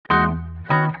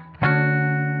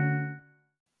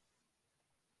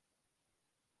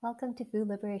Welcome to Food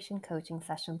Liberation Coaching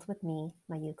Sessions with me,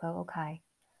 Mayuko Okai.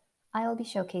 I will be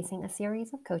showcasing a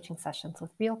series of coaching sessions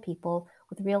with real people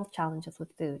with real challenges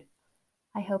with food.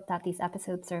 I hope that these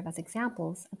episodes serve as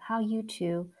examples of how you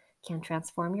too can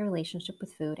transform your relationship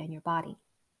with food and your body.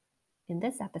 In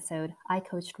this episode, I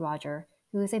coached Roger,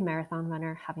 who is a marathon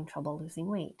runner having trouble losing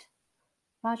weight.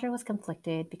 Roger was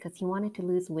conflicted because he wanted to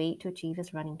lose weight to achieve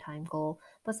his running time goal,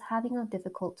 but was having a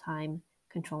difficult time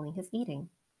controlling his eating.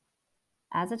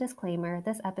 As a disclaimer,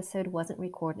 this episode wasn't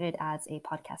recorded as a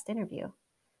podcast interview.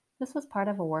 This was part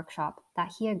of a workshop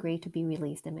that he agreed to be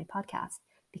released in my podcast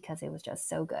because it was just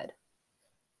so good.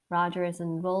 Roger is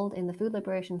enrolled in the Food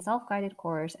Liberation Self-Guided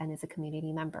course and is a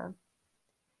community member.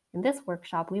 In this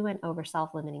workshop, we went over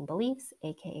self-limiting beliefs,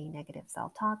 aka negative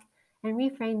self-talk, and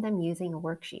reframed them using a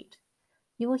worksheet.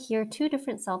 You will hear two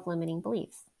different self-limiting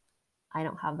beliefs. I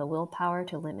don't have the willpower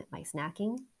to limit my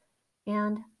snacking,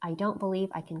 and I don't believe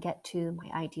I can get to my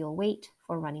ideal weight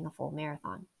for running a full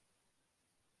marathon.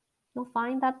 You'll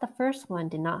find that the first one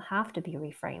did not have to be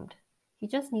reframed. You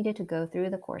just needed to go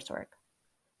through the coursework.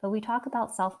 But we talk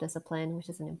about self-discipline, which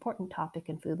is an important topic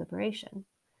in food liberation,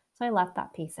 so I left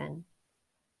that piece in.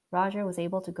 Roger was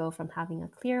able to go from having a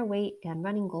clear weight and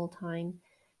running goal time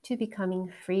to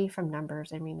becoming free from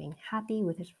numbers and remain happy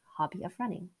with his hobby of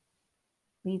running.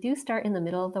 We do start in the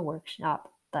middle of the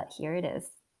workshop, but here it is.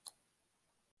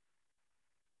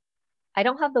 I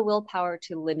don't have the willpower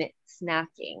to limit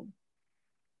snacking.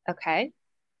 Okay.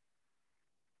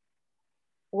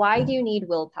 Why do you need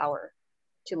willpower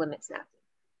to limit snacking?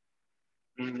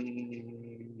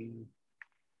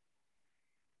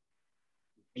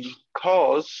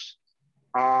 Because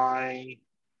I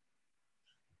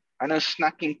know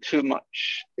snacking too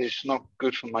much is not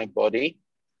good for my body.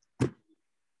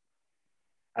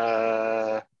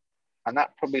 And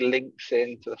that probably links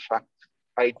into the fact,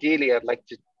 ideally, I'd like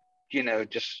to,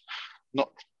 just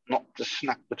not to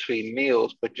snack between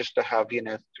meals, but just to have, 2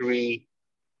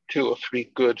 or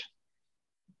 3 good,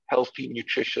 healthy,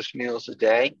 nutritious meals a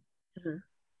day. Mm-hmm.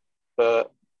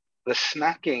 But the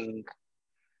snacking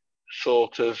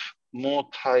sort of more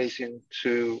ties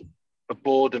into a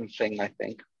boredom thing, I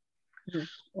think.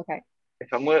 Mm-hmm. Okay. If,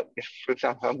 for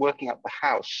example, I'm working at the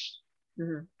house,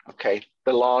 mm-hmm. Okay,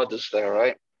 the larder's there,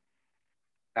 right?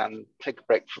 And take a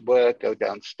break from work, go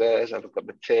downstairs, have a cup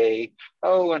of tea,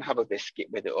 and have a biscuit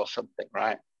with it or something,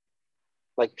 right?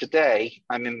 Like today,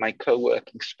 I'm in my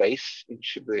co-working space in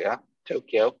Shibuya,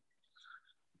 Tokyo,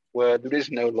 where there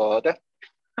is no larder.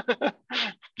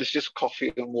 There's just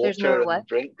coffee and water and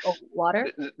drinks. Oh, water?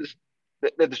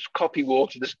 There's coffee,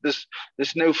 water.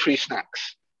 There's no free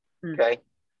snacks. Okay,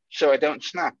 so I don't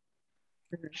snack.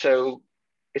 So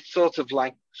it's sort of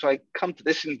like, so I come to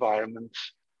this environment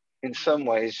in some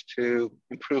ways to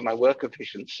improve my work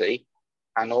efficiency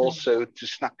and also to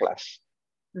snack less.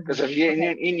 Because if you're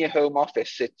in your home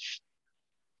office, it's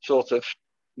sort of,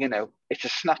 it's a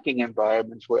snacking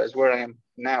environment, whereas where I am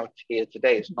now here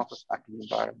today is not a snacking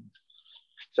environment.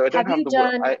 So I don't have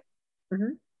the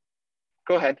word.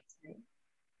 Go ahead.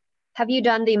 Have you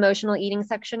done the emotional eating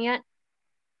section yet?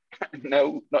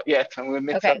 No, not yet.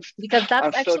 Because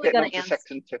that's actually going to answer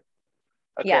section 2.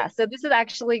 Okay. Yeah, so this is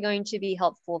actually going to be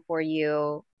helpful for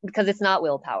you because it's not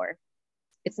willpower.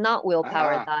 It's not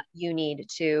willpower that you need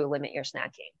to limit your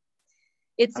snacking.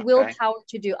 It's willpower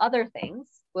to do other things,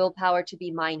 willpower to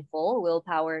be mindful,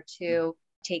 willpower to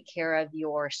take care of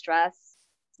your stress,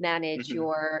 manage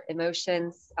your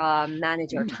emotions,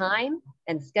 manage your time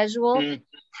and schedule,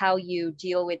 how you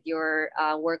deal with your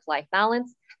work-life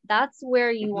balance. That's where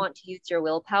you want to use your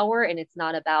willpower, and it's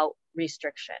not about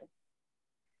restriction.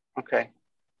 Okay.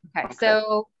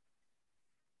 So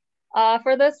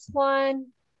for this one,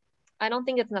 I don't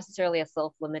think it's necessarily a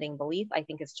self-limiting belief. I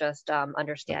think it's just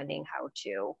understanding how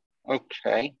to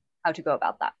go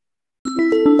about that.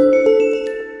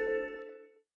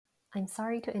 I'm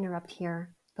sorry to interrupt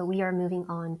here, but we are moving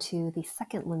on to the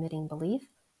second limiting belief.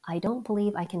 I don't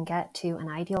believe I can get to an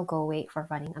ideal goal weight for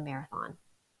running a marathon.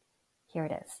 Here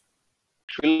it is.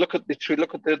 Should we look at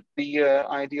the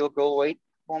ideal goal weight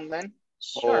one then?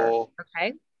 Sure.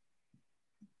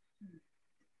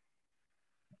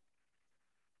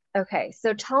 Okay,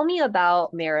 so tell me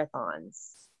about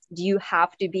marathons. Do you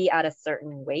have to be at a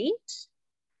certain weight?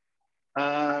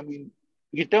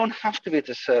 You don't have to be at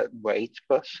a certain weight,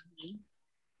 but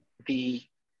the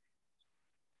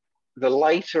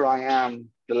lighter I am,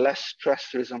 the less stress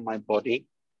there is on my body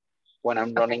when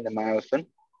I'm running the marathon.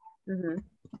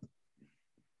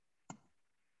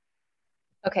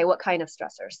 Okay, what kind of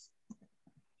stressors?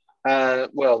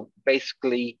 Well,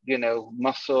 basically,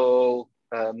 muscles,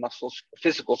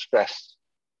 physical stress,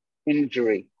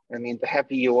 injury, I mean, the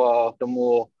heavier you are, the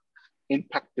more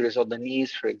impact there is on the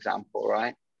knees, for example,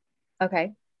 right?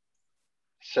 Okay.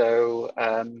 So,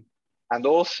 and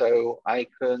also I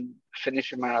can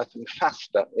finish a marathon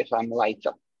faster if I'm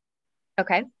lighter.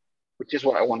 Okay. Which is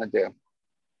what I want to do.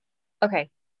 Okay.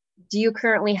 Do you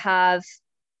currently have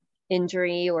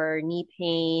injury or knee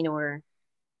pain or?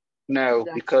 No,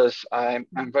 because I'm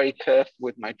very careful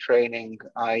with my training.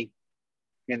 I'm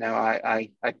not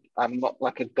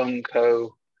like a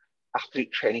gung-ho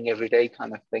athlete training every day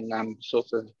kind of thing. I'm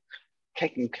sort of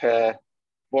taking care,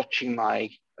 watching my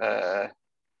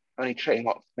only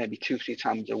training maybe 2-3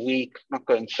 times a week, not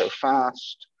going so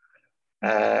fast,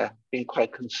 being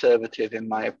quite conservative in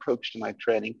my approach to my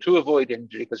training to avoid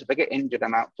injury, because if I get injured,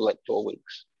 I'm out for like 4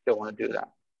 weeks. Don't want to do that.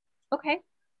 Okay.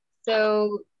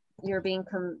 So you're being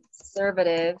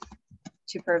conservative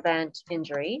to prevent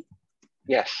injury.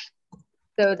 Yes.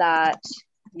 So that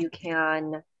you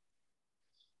can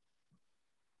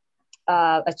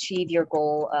achieve your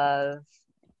goal of,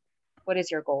 what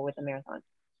is your goal with the marathon?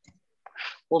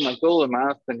 Well, my goal of the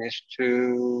marathon is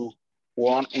to,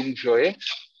 one, enjoy it,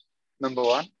 number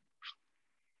one.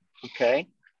 Okay.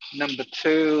 Number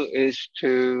two is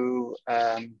to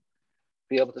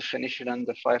be able to finish it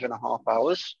under 5.5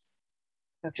 hours,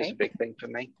 which is a big thing for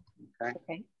me. Okay.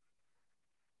 Okay.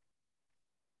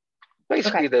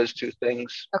 Basically, those two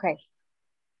things. Okay.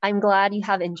 I'm glad you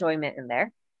have enjoyment in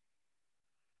there.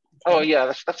 Okay. Oh yeah,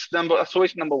 that's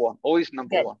always number one. Always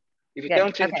number one. If you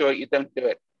don't enjoy it, you don't do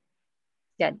it.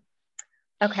 Good.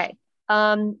 Okay.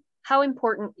 How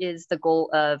important is the goal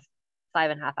of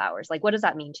 5.5 hours? Like, what does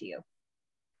that mean to you?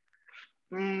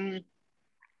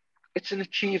 It's an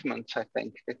achievement, I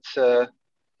think. It's a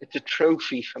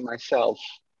trophy for myself.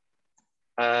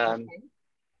 Because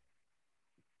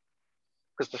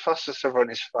the fastest I've run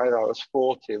is 5 hours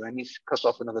 40, and he's cut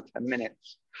off another 10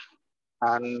 minutes.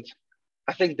 And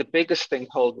I think the biggest thing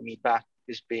holding me back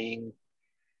is being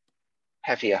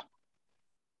heavier,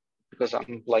 because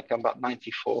I'm about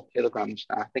 94 kilograms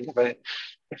now. I think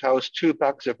if I was 2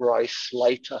 bags of rice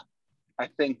lighter, I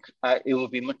think it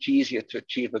would be much easier to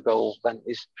achieve a goal than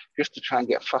is just to try and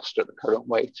get faster at the current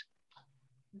weight.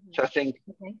 So I think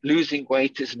losing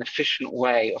weight is an efficient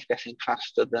way of getting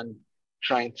faster than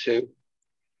trying to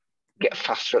get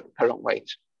faster at the current weight.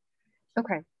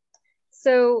 Okay.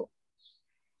 So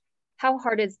how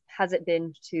hard has it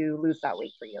been to lose that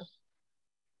weight for you?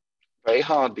 Very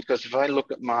hard, because if I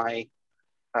look at my,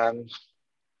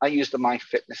 I use the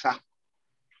MyFitness app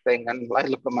thing, and I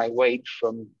look at my weight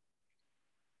from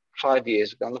 5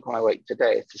 years ago and look at my weight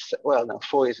today,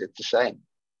 4 years, it's the same.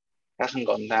 It hasn't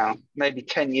gone down. Maybe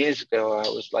 10 years ago, I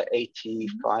was like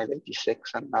 85,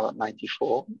 86, and now at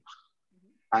 94.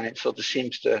 And it sort of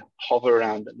seems to hover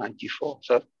around at 94.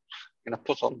 So,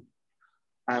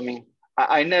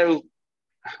 I know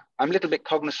I'm a little bit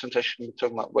cognizant I shouldn't be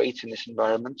talking about weight in this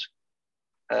environment.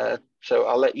 So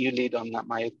I'll let you lead on that,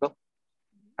 Mayuko.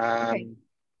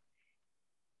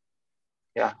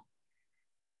 Yeah.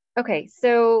 Okay,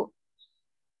 so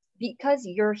because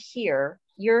you're here,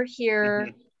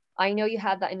 I know you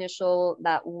had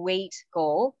that weight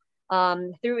goal.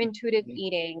 Through intuitive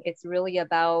eating, it's really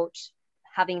about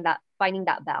finding that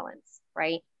balance,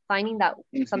 right? Finding that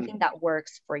something that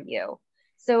works for you.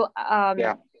 So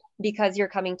because you're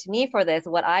coming to me for this,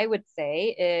 what I would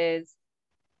say is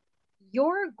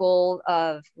your goal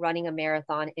of running a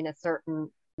marathon in a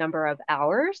certain number of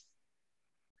hours,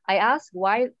 I ask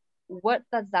what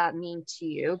does that mean to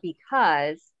you?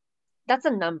 Because that's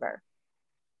a number,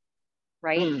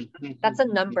 right? That's a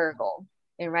number goal,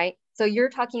 right? So you're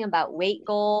talking about weight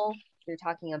goal, you're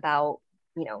talking about,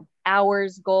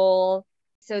 hours goal.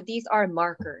 So these are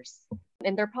markers,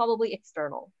 and they're probably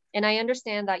external. And I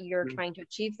understand that you're trying to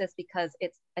achieve this because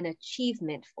it's an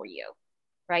achievement for you,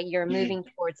 right? You're moving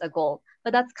towards a goal.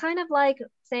 But that's kind of like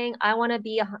saying, I want to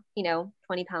be,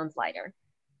 20 pounds lighter,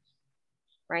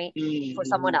 right? For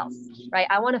someone else, right?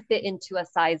 I want to fit into a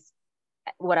size,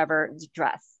 whatever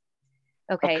dress.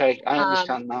 Okay, I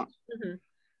understand that.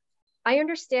 I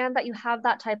understand that you have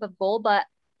that type of goal, but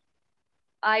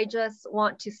I just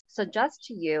want to suggest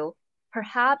to you,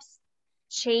 perhaps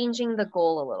changing the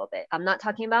goal a little bit. I'm not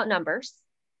talking about numbers,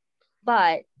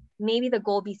 but maybe the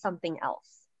goal be something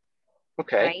else.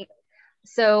 Okay. Right?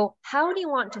 So how do you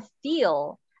want to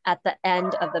feel at the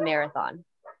end of the marathon?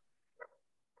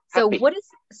 So Happy.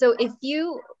 So if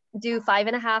you do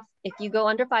 5.5, if you go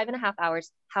under 5.5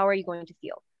 hours, how are you going to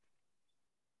feel?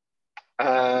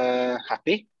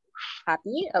 Happy.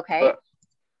 Happy, okay.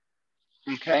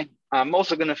 Okay. I'm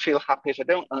also going to feel happy if I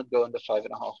don't go under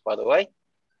 5.5, by the way,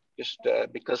 just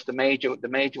because the major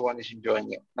one is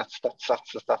enjoying it. That's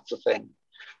the thing.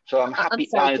 So I'm I'm happy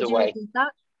sorry, either could you way. repeat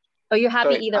that? Oh, you're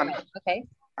happy Sorry, either way. Okay.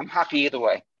 I'm happy either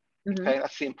way. Mm-hmm. Okay,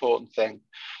 that's the important thing.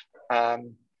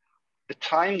 The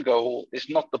time goal is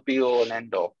not the be all and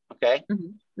end all. Okay,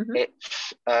 Mm-hmm.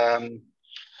 Mm-hmm.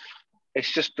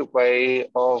 it's just a way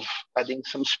of adding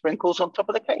some sprinkles on top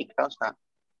of the cake. How's that?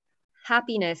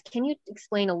 Happiness. Can you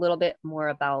explain a little bit more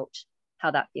about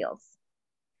how that feels?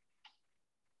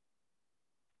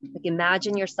 Like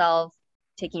imagine yourself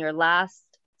taking your last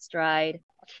stride.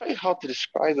 It's very hard to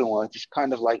describe in words. It's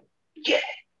kind of like, yeah,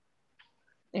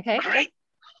 Okay. great.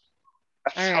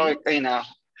 That's All how right.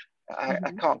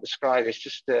 I can't describe. It's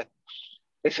just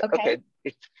it's Okay.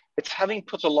 It's having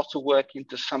put a lot of work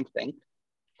into something,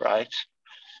 right?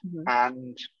 Mm-hmm.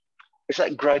 And it's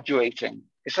like graduating.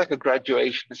 It's like a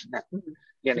graduation, isn't it? Mm-hmm.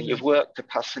 You know, you've worked to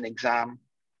pass an exam,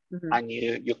 Mm-hmm. and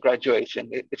you're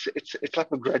graduating. It's like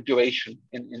a graduation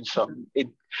in some.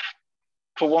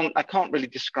 For one, I can't really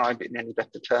describe it in any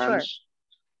better terms. Sure.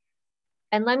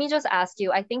 And let me just ask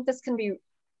you, I think this can be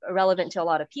relevant to a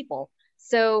lot of people.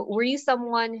 So were you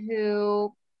someone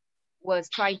who was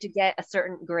trying to get a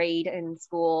certain grade in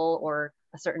school or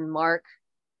a certain mark?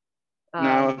 No,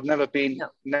 I've never been No.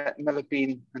 never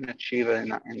been an achiever in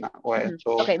that way at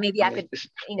all. Okay, maybe it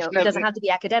doesn't have to be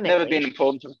academically. Never been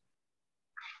important to me.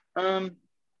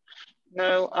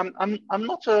 No, I'm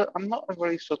not a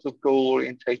very sort of goal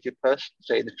orientated person, to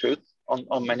say the truth,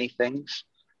 on many things.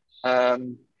 I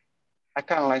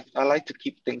like to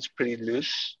keep things pretty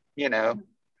loose, you know,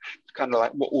 kind of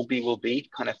like what will be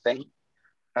kind of thing.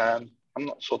 I'm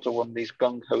not sort of one of these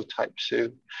gung ho types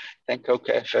who think,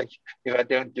 okay, if I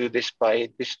don't do this by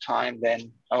this time,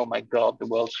 then oh my God, the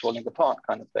world's falling apart,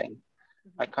 kind of thing.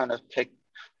 I kind of take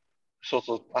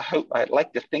I'd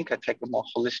like to think I take a more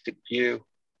holistic view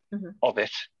of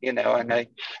it, you know, and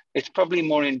it's probably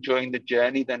more enjoying the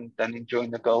journey than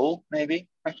enjoying the goal, maybe,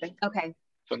 I think. Okay.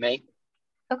 For me.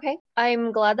 Okay.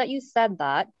 I'm glad that you said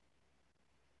that,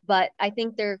 but I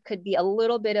think there could be a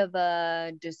little bit of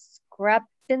a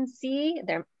discrepancy.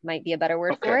 There might be a better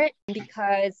word for it,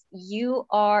 because you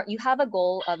have a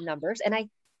goal of numbers, and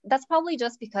that's probably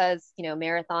just because, you know,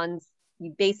 marathons,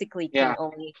 you basically can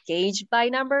only gauge by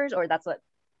numbers, or that's what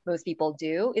most people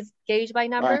do, is gauge by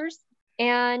numbers. Right.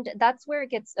 And that's where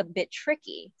it gets a bit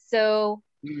tricky. So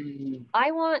I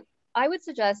would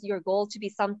suggest your goal to be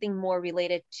something more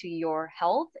related to your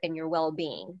health and your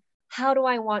well-being. How do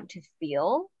I want to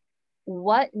feel?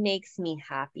 What makes me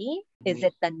happy? Is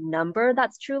it the number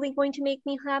that's truly going to make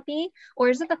me happy? Or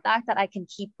is it the fact that I can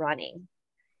keep running?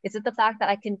 Is it the fact that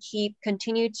I can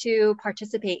continue to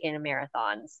participate in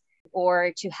marathons,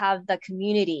 or to have the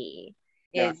community?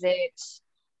 Is it,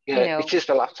 it is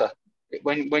the latter.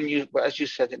 When you, as you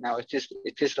said it now, it is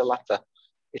the latter.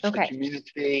 It's the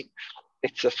community.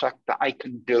 It's the fact that I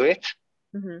can do it.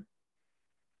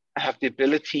 I have the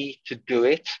ability to do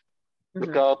it,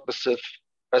 regardless of,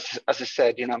 as I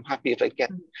said, you know, I'm happy if I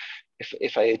get,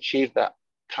 if I achieve that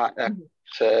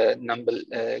number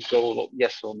goal,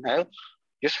 yes or no.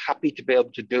 Just happy to be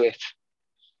able to do it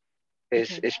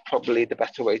is probably the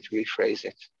better way to rephrase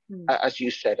it, as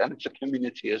you said, and it's a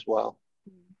community as well.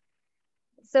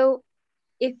 So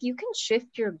if you can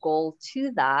shift your goal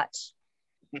to that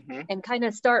and kind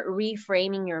of start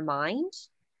reframing your mind,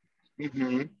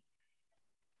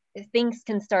 things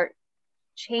can start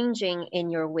changing in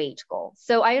your weight goal.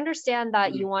 So I understand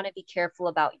that you want to be careful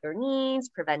about your knees,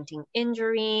 preventing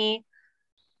injury,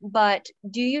 but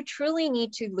do you truly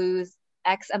need to lose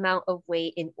X amount of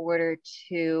weight in order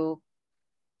to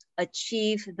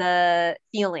achieve the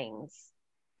feelings,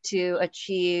 to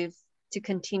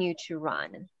continue to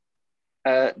run?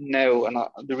 No, and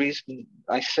the reason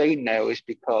I say no is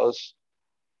because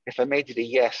if I made it a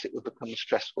yes, it would become a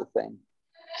stressful thing.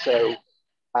 So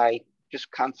I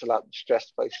just cancel out the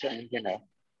stress by saying, you know,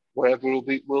 wherever will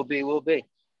be. Okay.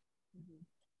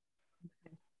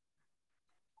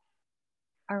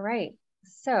 All right.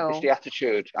 So it's the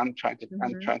attitude I'm trying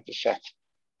to set.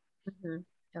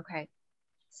 Okay.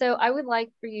 So I would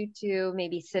like for you to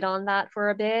maybe sit on that for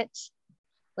a bit.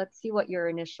 Let's see what your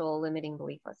initial limiting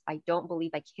belief was. I don't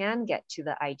believe I can get to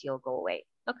the ideal goal weight.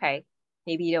 Okay.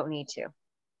 Maybe you don't need to.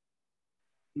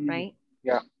 Right?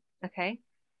 Yeah. Okay.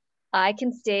 I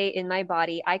can stay in my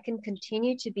body. I can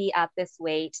continue to be at this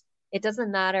weight. It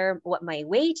doesn't matter what my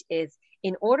weight is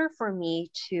in order for me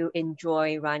to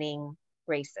enjoy running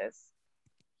races.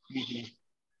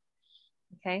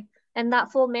 Okay. And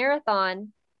that full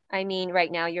marathon, I mean, right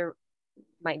now you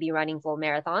might be running full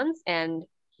marathons, and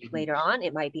later on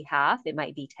it might be half, it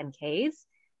might be 10Ks.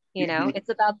 You know, it's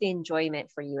about the enjoyment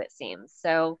for you, it seems.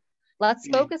 So let's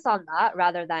focus on that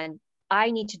rather than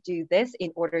I need to do this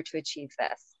in order to achieve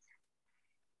this.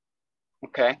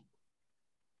 Okay.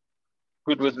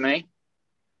 Good with me.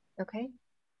 Okay,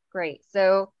 great.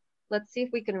 So let's see if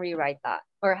we can rewrite that.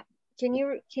 Or can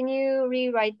you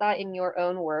rewrite that in your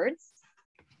own words?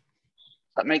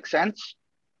 That makes sense.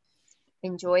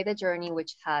 Enjoy the journey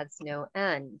which has no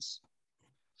end.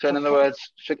 So in other words,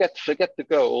 forget the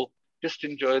goal. Just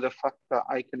enjoy the fact that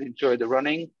I can enjoy the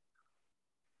running.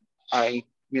 I,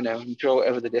 enjoy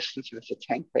whatever the distance, if it's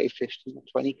a 10K, 15 or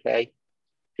 20K.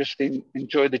 Just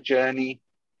enjoy the journey.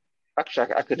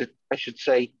 Actually, I should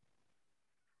say,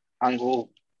 I will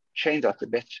change that a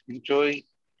bit. Enjoy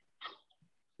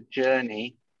the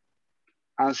journey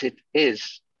as it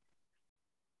is.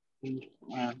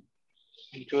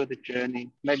 Enjoy the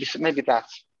journey. Maybe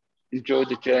that's enjoy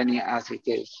the journey as it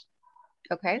is.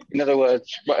 Okay. In other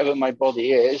words, whatever my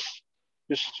body is,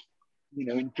 just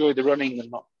enjoy the running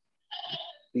and not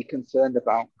be concerned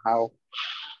about how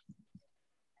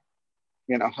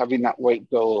having that weight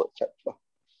goal, etc.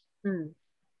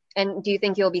 And do you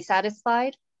think you'll be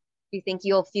satisfied? Do you think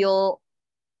you'll feel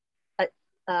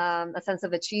a sense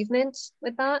of achievement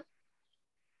with that?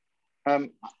 I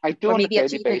do or on a maybe daily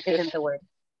achievement basis. isn't the word.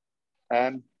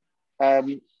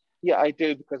 Yeah, I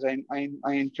do, because I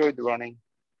enjoy the running.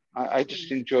 I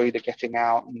just enjoy the getting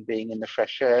out and being in the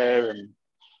fresh air, and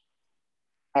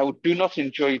I do not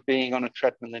enjoy being on a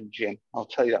treadmill in gym. I'll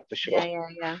tell you that for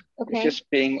sure. Yeah. Okay. It's just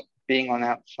being on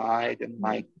outside, and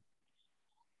like,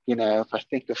 if I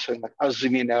think of something like, as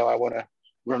I want to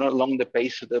run along the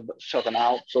base of the Southern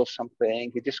Alps or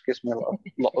something, it just gives me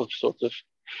a lot of sort of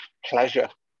pleasure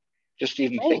just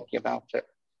even thinking about it.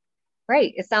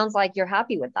 Right. It sounds like you're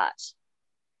happy with that.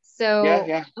 So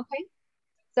yeah. Okay.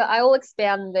 So I will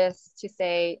expand this to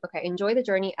say, okay, enjoy the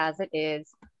journey as it is.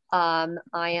 I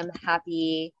am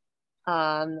happy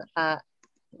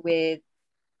with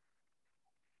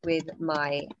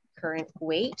my current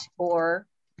weight, or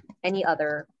any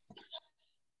other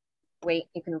weight.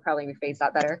 You can probably rephrase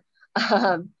that better.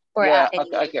 Or yeah, at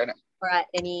any I get it. Or at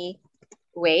any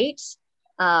weight.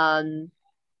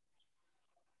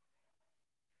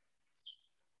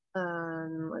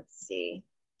 Let's see.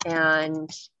 And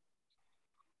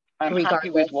I'm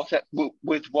happy with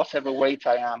whatever weight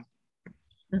I am.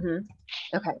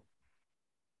 Okay.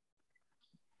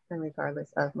 And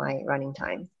regardless of my running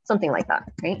time, something like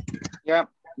that, right? Yeah.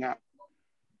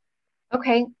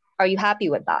 Okay. Are you happy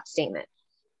with that statement?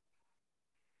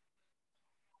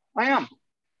 I am.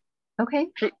 Okay.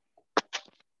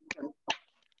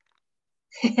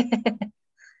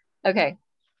 Okay.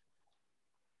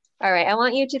 All right. I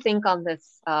want you to think on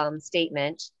this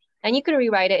statement, and you can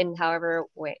rewrite it in however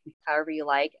you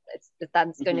like. If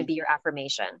that's going to be your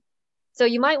affirmation. So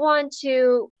you might want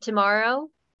to tomorrow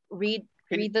read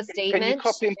the statement. Can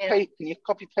you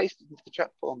copy paste it into the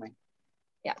chat for me?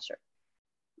 Yeah, sure.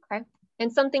 Okay.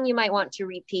 And something you might want to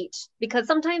repeat, because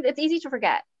sometimes it's easy to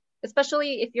forget,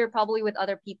 especially if you're probably with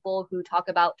other people who talk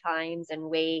about times and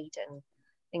weight and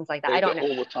things like that. I don't know.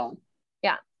 All the time.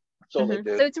 Yeah. That's all they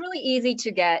do. So it's really easy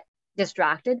to get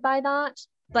distracted by that,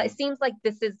 but it seems like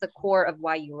this is the core of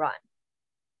why you run.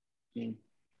 Okay.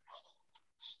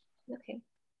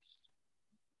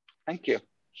 Thank you.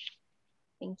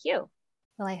 Thank you.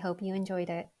 Well, I hope you enjoyed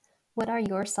it. What are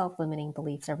your self-limiting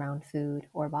beliefs around food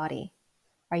or body?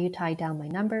 Are you tied down by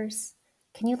numbers?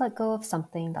 Can you let go of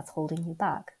something that's holding you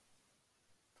back?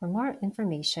 For more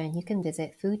information, you can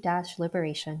visit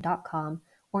food-liberation.com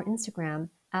or Instagram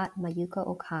at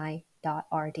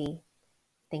mayukookai.rd.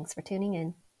 Thanks for tuning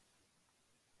in.